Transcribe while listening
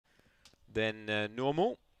than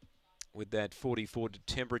normal, with that 44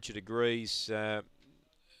 temperature degrees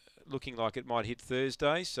looking like it might hit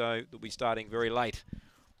Thursday, so they'll be starting very late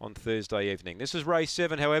on Thursday evening. This is race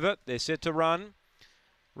 7, however. They're set to run.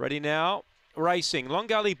 Ready now. Racing. Long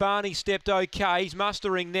Gully Barney stepped okay. He's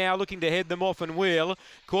mustering now, looking to head them off and will.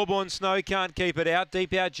 Corborn Snow can't keep it out.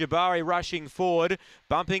 Deep out Jabari rushing forward.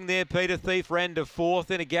 Bumping there, Peter Thief ran to 4th.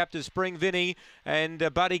 Then a gap to Spring Vinny.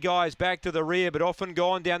 And Buddy Guy's back to the rear, but often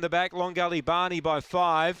gone down the back. Long Gully Barney by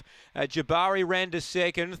 5. Jabari ran to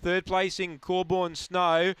 2nd. 3rd placing Corborn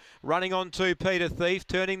Snow. Running on 2, Peter Thief.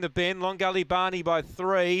 Turning the bend. Long Gully Barney by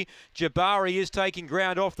 3. Jabari is taking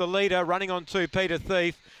ground off the leader. Running on 2, Peter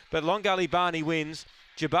Thief. But Long Gully Barney wins.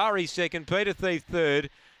 Jabari 2nd, Peter Thief 3rd.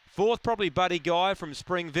 4th probably Buddy Guy from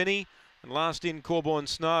Spring Vinny. And last in Corborn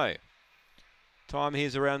Snow. Time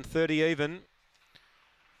here's around 30 even.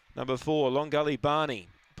 Number 4, Long Gully Barney.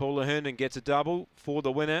 Paula Herndon gets a double for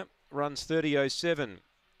the winner. Runs 30.07.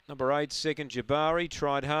 Number 8, 2nd Jabari.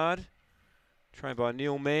 Tried hard. Trained by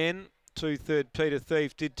Neil Mann. 2 3rd Peter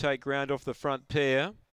Thief did take ground off the front pair.